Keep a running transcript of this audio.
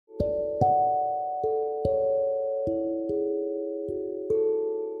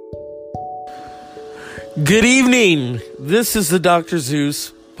Good evening. This is the Dr.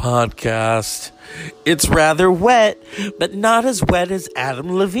 Zeus podcast. It's rather wet, but not as wet as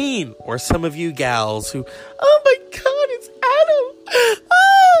Adam Levine or some of you gals who, oh my God, it's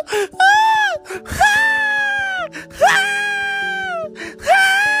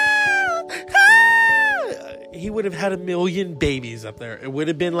Adam. He would have had 1 million babies up there. It would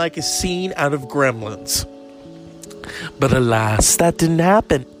have been like a scene out of Gremlins. But alas, that didn't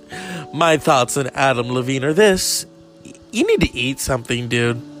happen. My thoughts on Adam Levine are this: you need to eat something,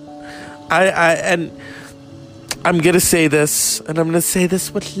 dude. And I'm gonna say this, and I'm gonna say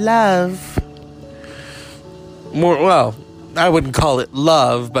this with love. I wouldn't call it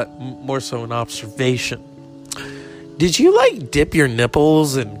love, but more so an observation. Did you dip your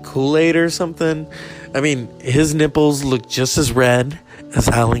nipples in Kool-Aid or something? I mean, his nipples look just as red as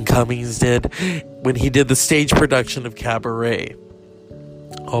Alan Cummings did when he did the stage production of Cabaret.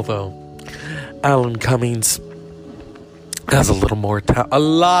 Although Alan Cummings has a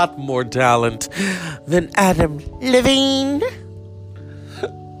lot more talent than Adam Levine.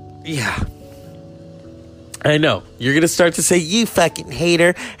 Yeah. I know. You're going to start to say, you fucking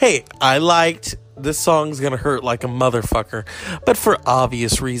hater. Hey, I liked this song's going to hurt like a motherfucker. But for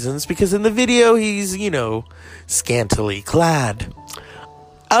obvious reasons, because in the video, he's, scantily clad.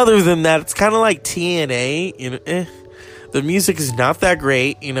 Other than that, it's kind of like TNA, The music is not that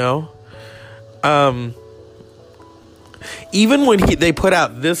great, Even when they put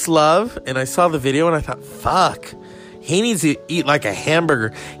out This Love, and I saw the video and I thought, fuck, he needs to eat like a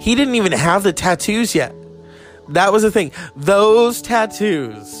hamburger. He didn't even have the tattoos yet. That was the thing. Those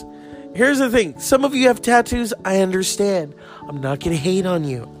tattoos. Here's the thing. Some of you have tattoos. I understand. I'm not going to hate on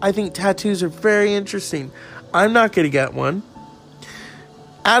you. I think tattoos are very interesting. I'm not going to get one.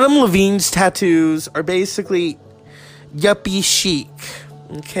 Adam Levine's tattoos are basically yuppie chic.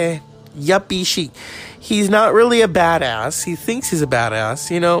 Okay? Yuppie chic. He's not really a badass. He thinks he's a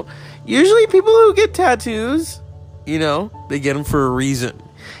badass. Usually people who get tattoos, they get them for a reason.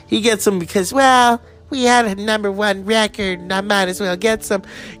 He gets them because, we had a #1 record and I might as well get some.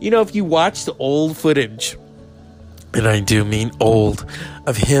 If you watch the old footage, and I do mean old,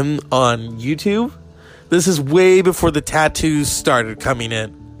 of him on YouTube, this is way before the tattoos started coming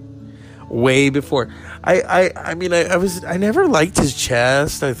in. Way before. I never liked his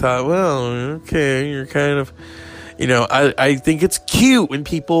chest. I thought, well, okay, you're kind of, I think it's cute when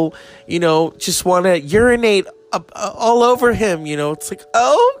people, just want to urinate all over him. It's like,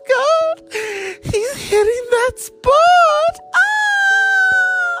 oh God, he's hitting that spot.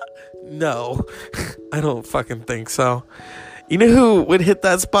 Ah! No, I don't fucking think so. You know who would hit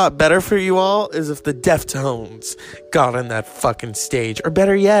that spot better for you all is if the Deftones got on that fucking stage. Or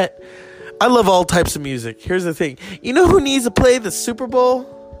better yet, I love all types of music. Here's the thing. You know who needs to play the Super Bowl?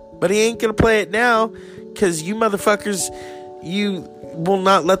 But he ain't going to play it now because you motherfuckers, you will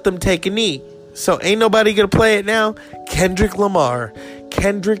not let them take a knee. So ain't nobody going to play it now. Kendrick Lamar.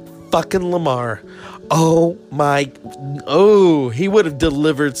 Kendrick fucking Lamar. He would have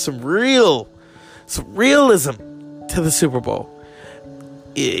delivered some realism to the Super Bowl.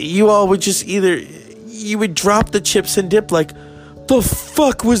 You all would just you would drop the chips and dip like, the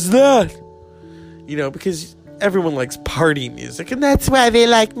fuck was that? Because everyone likes party music, and that's why they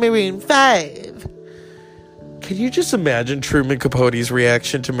like Maroon 5. Can you just imagine Truman Capote's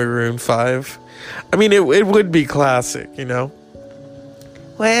reaction to Maroon 5? I mean, it would be classic,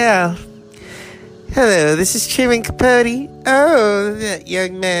 Well, hello, this is Truman Capote. Oh, that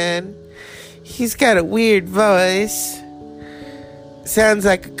young man. He's got a weird voice. Sounds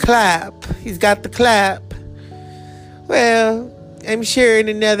like a clap. He's got the clap. Well, I'm sure in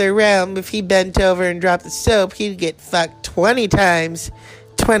another realm, if he bent over and dropped the soap, he'd get fucked 20 times.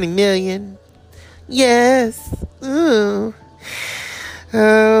 20 million. Yes. Ooh.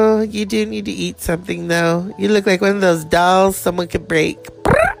 Oh, you do need to eat something, though. You look like one of those dolls someone could break.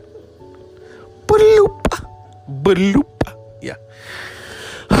 Yeah.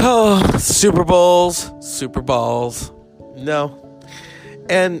 Oh, Super Bowls. No.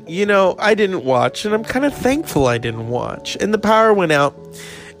 And, I didn't watch, and I'm kind of thankful I didn't watch. And the power went out.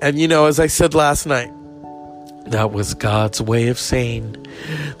 And, as I said last night, that was God's way of saying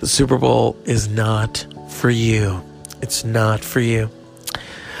the Super Bowl is not for you. It's not for you.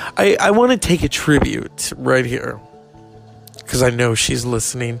 I want to take a tribute right here, because I know she's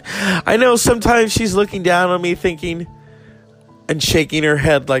listening. I know sometimes she's looking down on me thinking and shaking her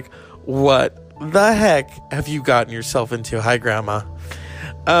head like, what the heck have you gotten yourself into? Hi, Grandma.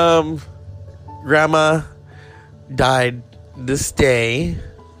 Grandma died this day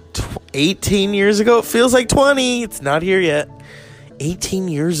 18 years ago. It feels like 20. It's not here yet. 18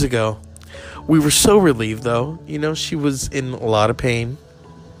 years ago. We were so relieved, though. You know, she was in a lot of pain.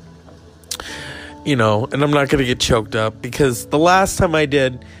 You know, and I'm not going to get choked up because the last time I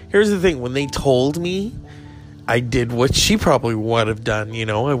did, here's the thing, when they told me, I did what she probably would have done, you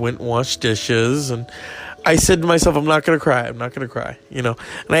know. I went and washed dishes, and I said to myself, I'm not going to cry, you know.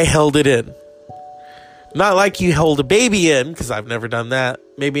 And I held it in. Not like you hold a baby in, because I've never done that.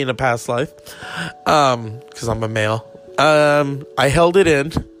 Maybe in a past life, because I'm a male. I held it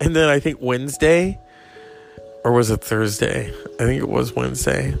in, and then I think Wednesday, or was it Thursday? I think it was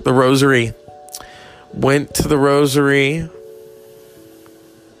Wednesday. The rosary. Went to the rosary,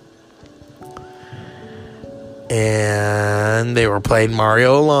 and they were playing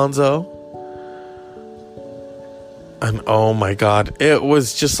Mario Alonso, and oh my God, it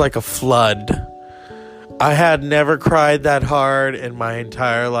was just like a flood. I had never cried that hard in my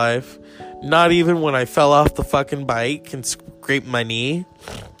entire life, not even when I fell off the fucking bike and scraped my knee,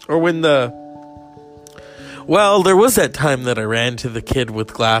 or when well, there was that time that I ran to the kid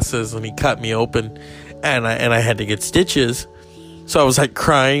with glasses and he cut me open, and I had to get stitches. So I was like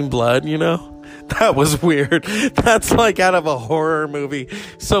crying blood, you know? That was weird. That's like out of a horror movie.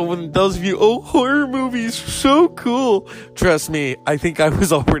 So when those of you, horror movies, so cool. Trust me, I think I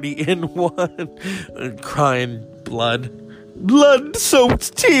was already in one. Crying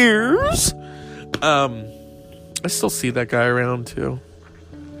blood-soaked tears. I still see that guy around too.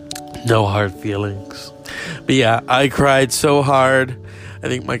 No hard feelings. But yeah, I cried so hard. I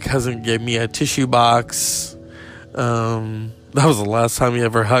think my cousin gave me a tissue box. That was the last time he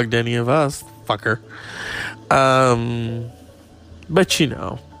ever hugged any of us. Fucker. But you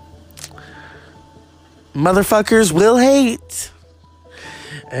know, motherfuckers will hate.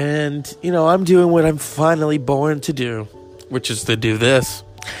 And, you know, I'm doing what I'm finally born to do, which is to do this.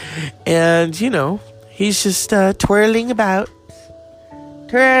 And, you know, he's just twirling about,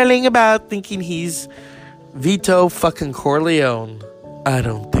 thinking he's Vito fucking Corleone. I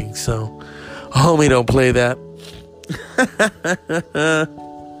don't think so. Homie, don't play that.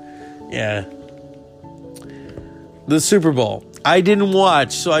 Yeah. The Super Bowl. I didn't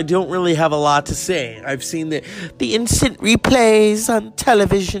watch, so I don't really have a lot to say. I've seen the instant replays on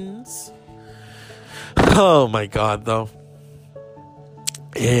televisions. Oh my God, though.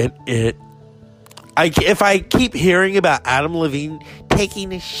 If I keep hearing about Adam Levine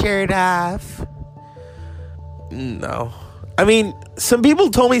taking his shirt off, no. I mean, some people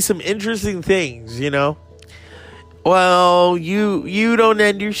told me some interesting things, you know. Well, you don't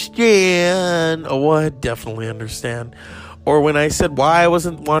understand. Oh, well, I definitely understand. Or when I said why I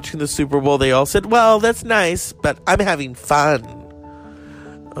wasn't watching the Super Bowl, they all said, well, that's nice, but I'm having fun.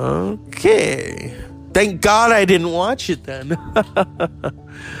 Okay. Thank God I didn't watch it then.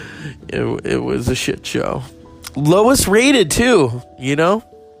 It was a shit show. Lowest rated, too, you know?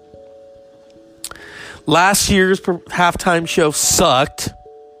 Last year's halftime show sucked.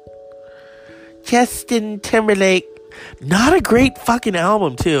 Justin Timberlake, not a great fucking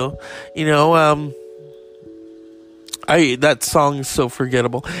album, too. You know, that song is so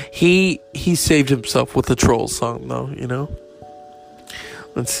forgettable. He saved himself with the Troll song, though, you know?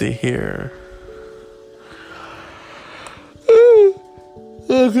 Let's see here.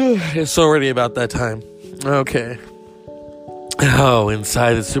 It's already about that time. Okay. Oh,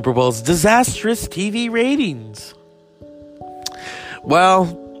 inside the Super Bowl's disastrous TV ratings. Well,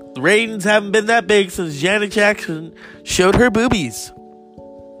 the ratings haven't been that big since Janet Jackson showed her boobies.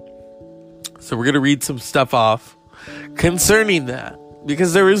 So we're going to read some stuff off concerning that.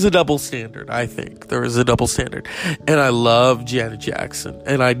 Because there is a double standard, I think. There is a double standard. And I love Janet Jackson.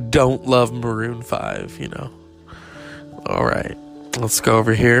 And I don't love Maroon 5, you know. All right. Let's go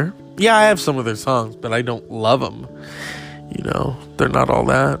over here. Yeah, I have some of their songs, but I don't love them. You know, they're not all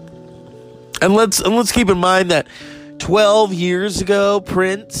that. And let's keep in mind that 12 years ago,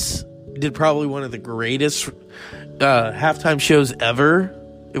 Prince did probably one of the greatest halftime shows ever.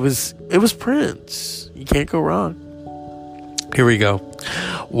 It was Prince. You can't go wrong. Here we go.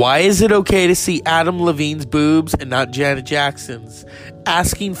 Why is it okay to see Adam Levine's boobs and not Janet Jackson's?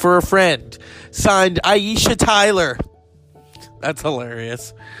 Asking for a friend. Signed, Aisha Tyler. That's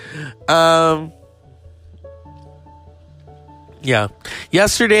hilarious. Yeah.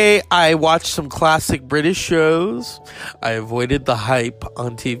 Yesterday, I watched some classic British shows. I avoided the hype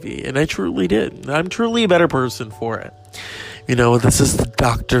on TV, and I truly did. I'm truly a better person for it. You know, this is the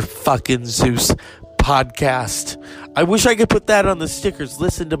Dr. fucking Zeus podcast. I wish I could put that on the stickers.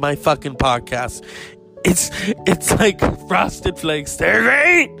 Listen to my fucking podcast. It's like Frosted Flakes. They're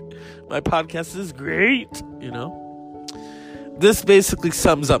great. My podcast is great, you know. This basically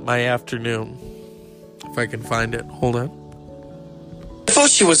sums up my afternoon. If I can find it. Hold on. Before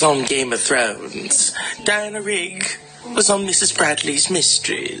she was on Game of Thrones, Diana Rigg was on Mrs. Bradley's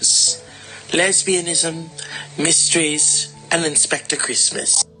Mysteries. Lesbianism, mysteries, and Inspector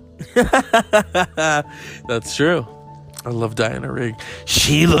Christmas. That's true. I love Diana Rigg.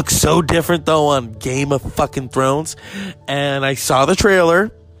 She looks so different, though, on Game of fucking Thrones. And I saw the trailer.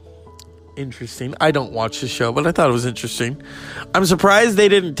 Interesting. I don't watch the show, but I thought it was interesting. I'm surprised they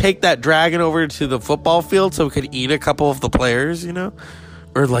didn't take that dragon over to the football field so it could eat a couple of the players, you know?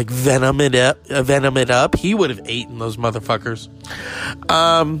 Or, like, venom it up. He would have eaten those motherfuckers.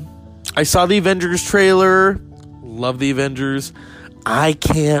 I saw the Avengers trailer. Love the Avengers. I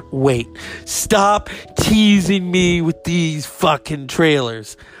can't wait. Stop teasing me with these fucking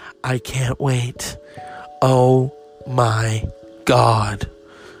trailers. I can't wait. Oh my God.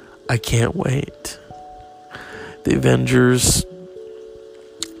 I can't wait. The Avengers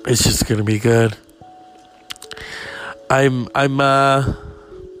is just gonna be good. I'm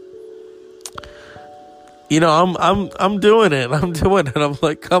doing it. I'm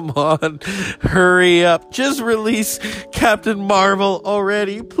like, come on, hurry up. Just release Captain Marvel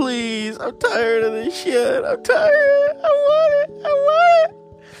already, please. I'm tired of this shit. I'm tired. I want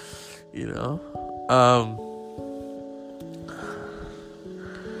it. You know?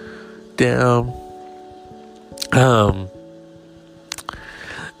 Damn.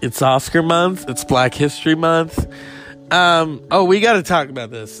 It's Oscar month. It's Black History Month. We got to talk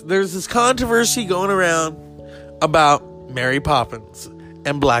about this. There's this controversy going around about Mary Poppins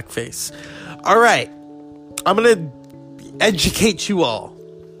and blackface. All right. I'm going to educate you all.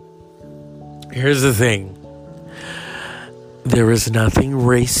 Here's the thing. There is nothing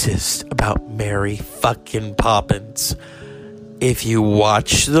racist about Mary fucking Poppins. If you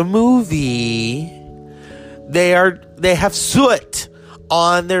watch the movie, they have soot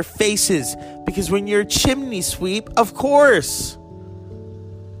on their faces. Because when you're a chimney sweep, of course,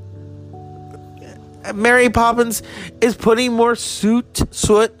 Mary Poppins is putting more soot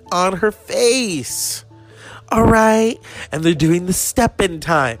on her face. All right? And they're doing the step-in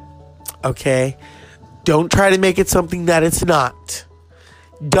time. Okay? Don't try to make it something that it's not.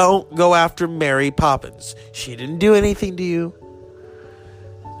 Don't go after Mary Poppins. She didn't do anything to you.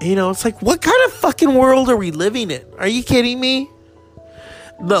 You know, it's like, what kind of fucking world are we living in? Are you kidding me?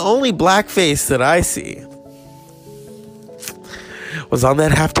 The only blackface that I see was on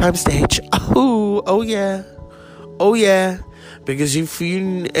that halftime stage. Oh yeah. Because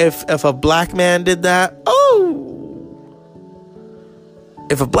if a black man did that,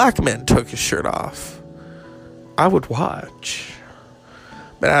 if a black man took his shirt off, I would watch.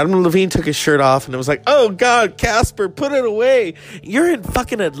 But Adam Levine took his shirt off and it was like, oh God, Casper, put it away. You're in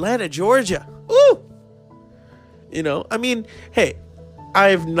fucking Atlanta, Georgia. Ooh. You know, I mean, hey,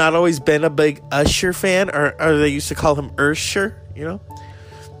 I've not always been a big Usher fan, or they used to call him Ursher, you know?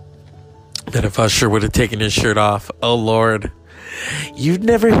 That if Usher would have taken his shirt off, oh Lord, you'd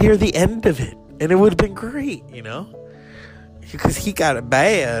never hear the end of it. And it would have been great, you know? Because he got it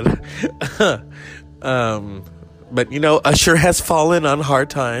bad. But, you know, Usher has fallen on hard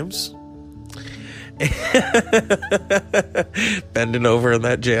times. Bending over in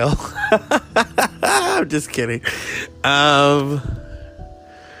that jail. I'm just kidding.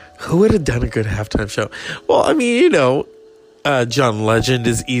 Who would have done a good halftime show? Well, I mean, you know, John Legend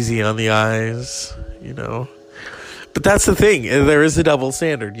is easy on the eyes, you know. But that's the thing. There is a double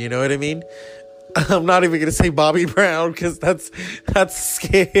standard, you know what I mean? I'm not even going to say Bobby Brown because that's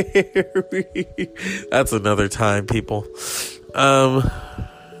scary. That's another time, people. I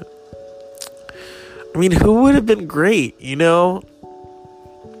mean, who would have been great, you know?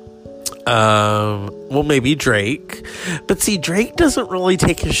 Well, maybe Drake. But see, Drake doesn't really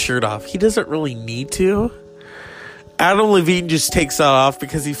take his shirt off. He doesn't really need to. Adam Levine just takes that off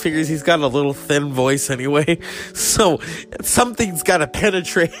because he figures he's got a little thin voice anyway. So something's got to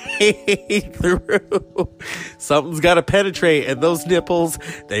penetrate through. Something's got to penetrate. And those nipples,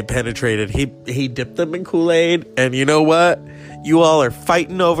 they penetrated. He dipped them in Kool-Aid. And you know what? You all are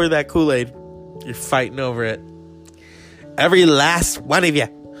fighting over that Kool-Aid. You're fighting over it. Every last one of you.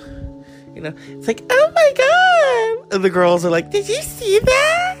 You know, it's like, oh my God. And the girls are like, did you see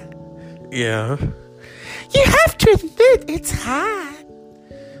that? Yeah. You have to admit it's hot.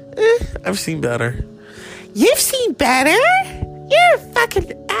 I've seen better. You've seen better? You're a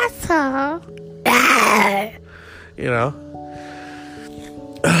fucking asshole. You know?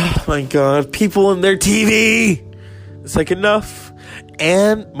 Oh my God. People and their TV. It's like, enough.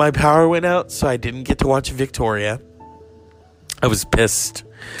 And my power went out, so I didn't get to watch Victoria. I was pissed.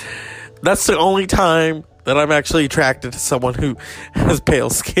 That's the only time that I'm actually attracted to someone who has pale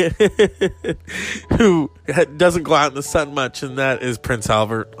skin, who doesn't go out in the sun much, and that is Prince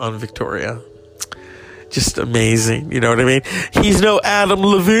Albert on Victoria. Just amazing, you know what I mean? He's no Adam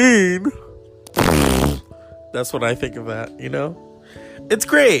Levine. That's what I think of that, you know? It's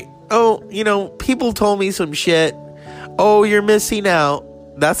great. Oh, you know, people told me some shit. Oh, you're missing out.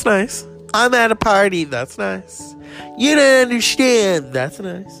 That's nice. I'm at a party. That's nice. You don't understand. That's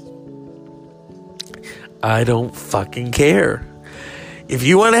nice. I don't fucking care. If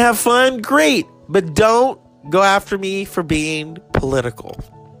you want to have fun, great. But don't go after me for being political.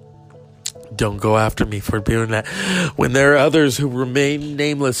 Don't go after me for doing that. When there are others who remain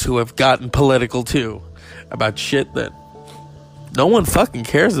nameless who have gotten political too. About shit that no one fucking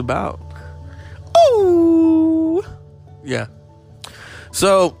cares about. Oh! Yeah.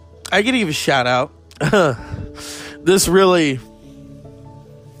 So, I gotta give a shout out. This really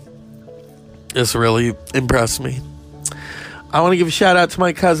impressed me. I want to give a shout out to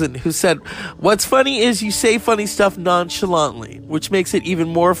my cousin who said, "What's funny is you say funny stuff nonchalantly, which makes it even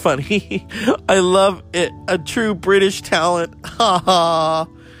more funny. I love it. A true British talent. Ha ha.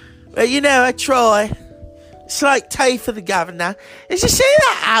 Well, you know, I try. It's like tea for the governor. Did you see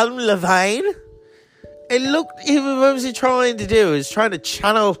that Adam Levine? And look, what was he trying to do? He's trying to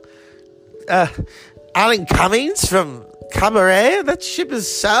channel Alan Cummings from Cabaret. That ship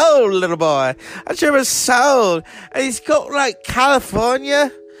is sold, little boy. That ship is sold. And he's got, like, California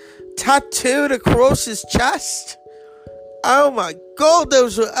tattooed across his chest. Oh, my God,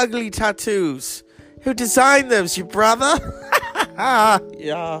 those were ugly tattoos. Who designed those, your brother?"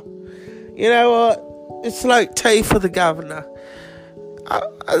 Yeah. You know what? It's like tea for the governor.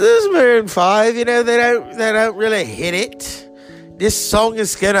 This Maroon 5, you know, they don't really hit it. This song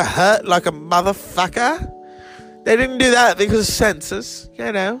is gonna hurt like a motherfucker. They didn't do that because of censors,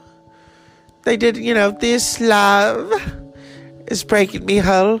 you know. They did, you know, this love is breaking me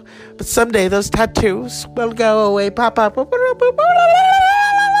whole. But someday those tattoos will go away. Pop up.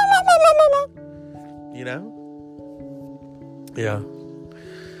 You know? Yeah.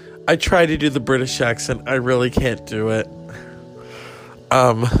 I try to do the British accent. I really can't do it.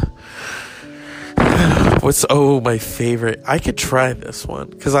 My favorite? I could try this one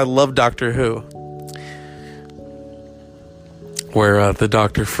because I love Doctor Who, where the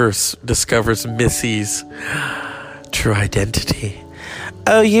Doctor first discovers Missy's true identity.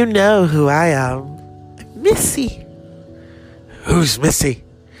 "Oh, you know who I am, Missy." "Who's Missy?"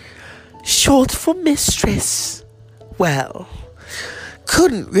 "Short for mistress." "Well,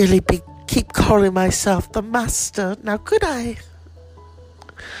 couldn't really keep calling myself the master, now could I?"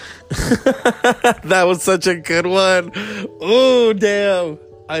 That was such a good one. Oh, damn.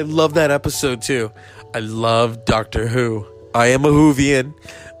 I love that episode, too. I love Doctor Who. I am a Whovian.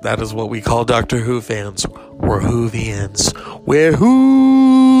 That is what we call Doctor Who fans. We're Whovians. We're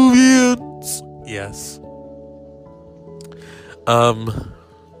Whovians. Yes.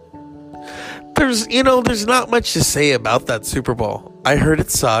 There's not much to say about that Super Bowl. I heard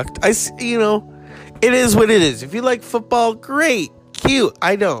it sucked. It is what it is. If you like football, great. Cute.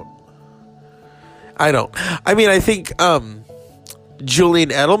 I don't. I mean, I think Julian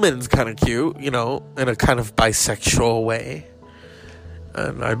Edelman's kind of cute, you know, in a kind of bisexual way.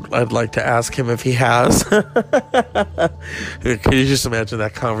 And I'd like to ask him if he has. Can you just imagine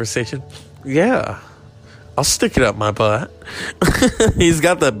that conversation? Yeah. I'll stick it up my butt. He's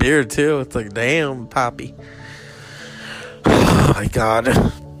got that beard, too. It's like, damn, Poppy. Oh, my God.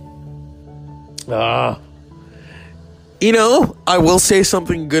 You know, I will say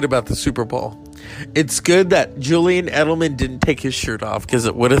something good about the Super Bowl. It's good that Julian Edelman didn't take his shirt off because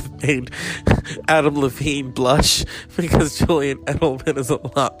it would have made Adam Levine blush, because Julian Edelman is a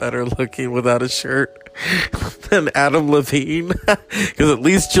lot better looking without a shirt than Adam Levine, because at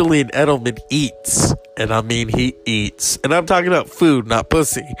least Julian Edelman eats, and I mean he eats, and I'm talking about food, not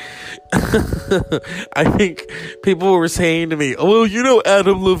pussy. I think people were saying to me, "Oh, well, you know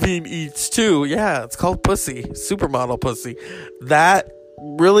Adam Levine eats too." Yeah, it's called pussy, supermodel pussy. That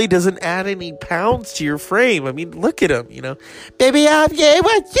really doesn't add any pounds to your frame. I mean, look at him, you know. "Baby, I'm gay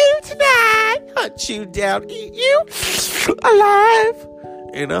with you tonight. Hunt you down, eat you alive."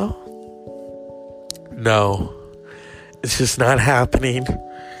 You know? No. It's just not happening.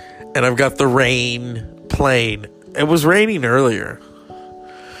 And I've got the rain playing. It was raining earlier.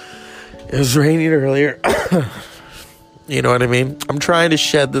 You know what I mean? I'm trying to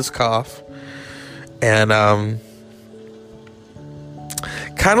shed this cough. And,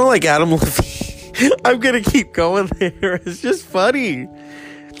 kind of like Adam Levine. I'm going to keep going there. It's just funny.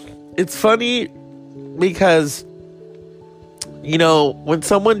 It's funny because You know, when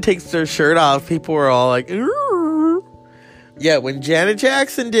someone takes their shirt off, people are all like, "Ooh." Yeah, when Janet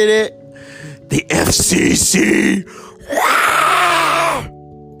Jackson did it, the FCC,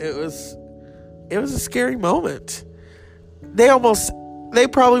 it was a scary moment. They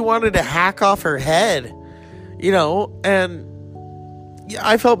probably wanted to hack off her head, you know, and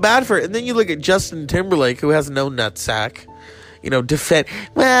I felt bad for it. And then you look at Justin Timberlake, who has no nutsack, you know, defend,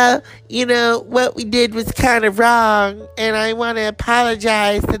 well, you know, what we did was kind of wrong, and I want to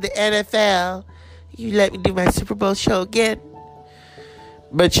apologize to the NFL. You let me do my Super Bowl show again.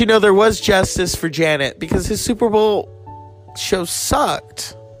 But, you know, there was justice for Janet, because his Super Bowl show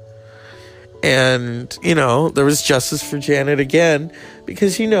sucked. And, you know, there was justice for Janet again,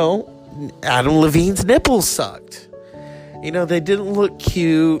 because, you know, Adam Levine's nipples sucked. You know, they didn't look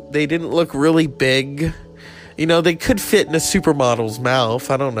cute. They didn't look really big. You know, they could fit in a supermodel's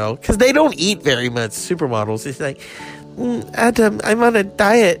mouth. I don't know. Because they don't eat very much, supermodels. It's like, Adam, I'm on a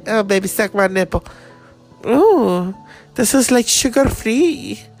diet. Oh, baby, suck my nipple. Oh, this is like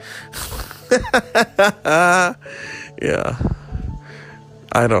sugar-free. Yeah.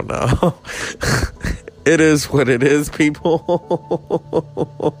 I don't know. It is what it is, people.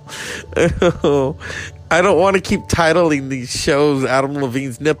 I don't want to keep titling these shows Adam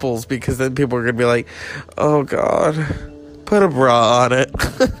Levine's nipples, because then people are going to be like, oh, God, put a bra on it.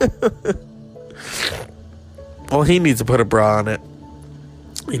 Well, he needs to put a bra on it.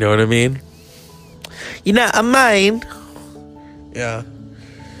 You know what I mean? You know, I mean. Yeah.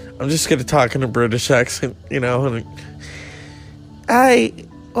 I'm just going to talk in a British accent, you know. And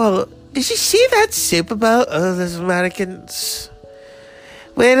well, did you see that Super Bowl? Oh, those Americans.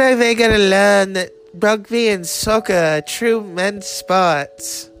 When are they going to learn that rugby and soccer are true men's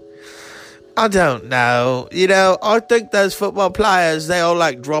sports? I don't know. You know, I think those football players, they all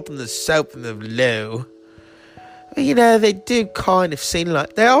like dropping the soap in the loo. You know, they do kind of seem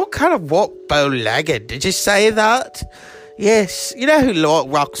like, they all kind of walk bow-legged. Did you say that? Yes. You know who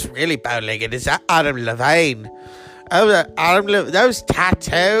walks really bow-legged is Adam Levine. Oh, those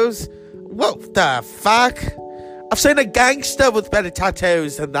tattoos. What the fuck? I've seen a gangster with better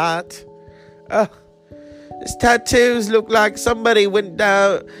tattoos than that. His tattoos look like somebody went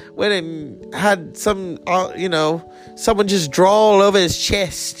and had some, you know, someone just draw all over his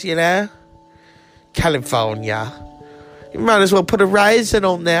chest, you know? California. You might as well put a raisin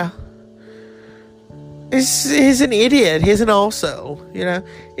on there. He's an idiot. He's an arsehole, you know.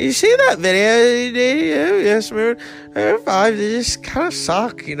 You see that video? Yes, man. 5, they just kind of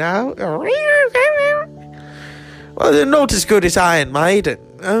suck, you know. Well, they're not as good as Iron Maiden.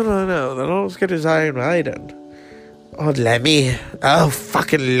 Oh, no, they're not as good as Iron Maiden. Oh, Lemmy. Oh,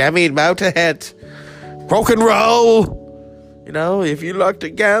 fucking Lemmy Motorhead. Rock and roll. You know, if you like to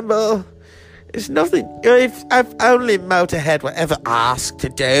gamble, it's nothing. If only Motorhead were ever asked to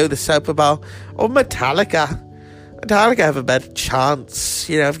do the Super Bowl, or Metallica. Metallica have a better chance,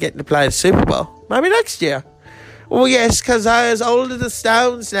 you know, of getting to play the Super Bowl. Maybe next year. Well, yes, because I was older than the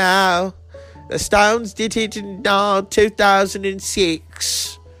Stones now. The Stones did it in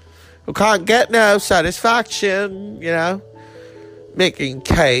 2006. We can't get no satisfaction, you know. Making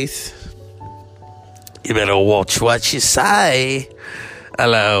Keith. You better watch what you say.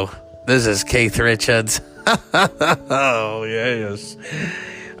 Hello, this is Keith Richards. Oh, yes.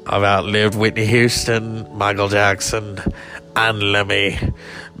 I've outlived Whitney Houston, Michael Jackson, and Lemmy.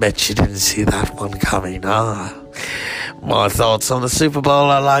 Bet you didn't see that one coming, huh? My thoughts on the Super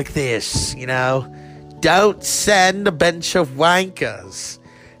Bowl are like this, you know. Don't send a bunch of wankers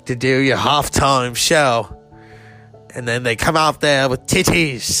to do your halftime show, and then they come out there with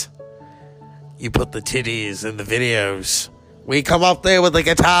titties. You put the titties in the videos. We come up there with the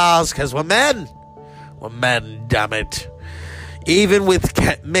guitars because we're men. We're men, damn it. Even with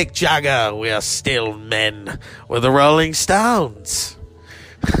Mick Jagger, we are still men. We're the Rolling Stones.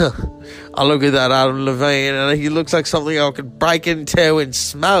 I look at that Adam Levine, and he looks like something I could break into and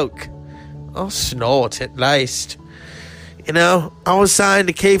smoke. I'll snort at least. You know, I was saying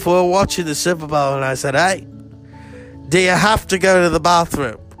to Keith while watching the Super Bowl, and I said, hey, do you have to go to the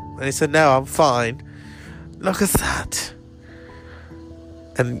bathroom? And he said, no, I'm fine. Look at that.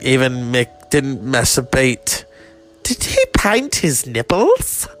 And even Mick didn't miss a beat. Did he paint his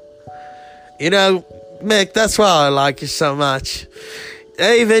nipples? You know, Mick, that's why I like you so much.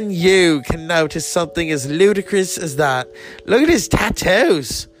 Even you can notice something as ludicrous as that. Look at his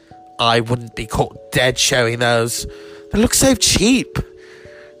tattoos. I wouldn't be caught dead showing those. They look so cheap.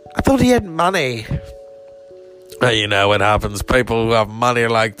 I thought he had money. Well, you know what happens. People who have money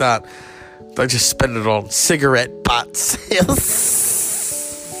like that, they just spend it on cigarette butts.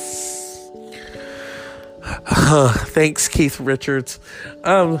 Thanks, Keith Richards.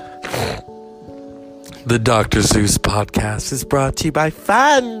 The Dr. Zeus podcast is brought to you by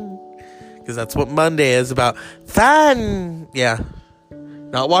fun. Because that's what Monday is about. Fun. Yeah.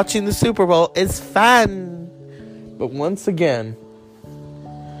 Not watching the Super Bowl is fun. But once again,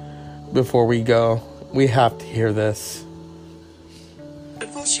 before we go, we have to hear this.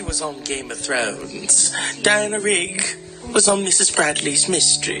 Before she was on Game of Thrones, Diana Rigg was on Mrs. Bradley's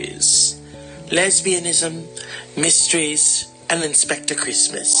Mysteries. Lesbianism, mysteries, and Inspector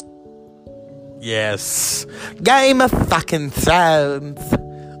Christmas. Yes. Game of fucking Thrones.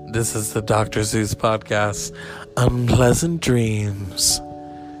 This is the Dr. Zeus podcast. Unpleasant dreams.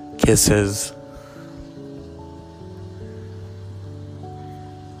 Kisses.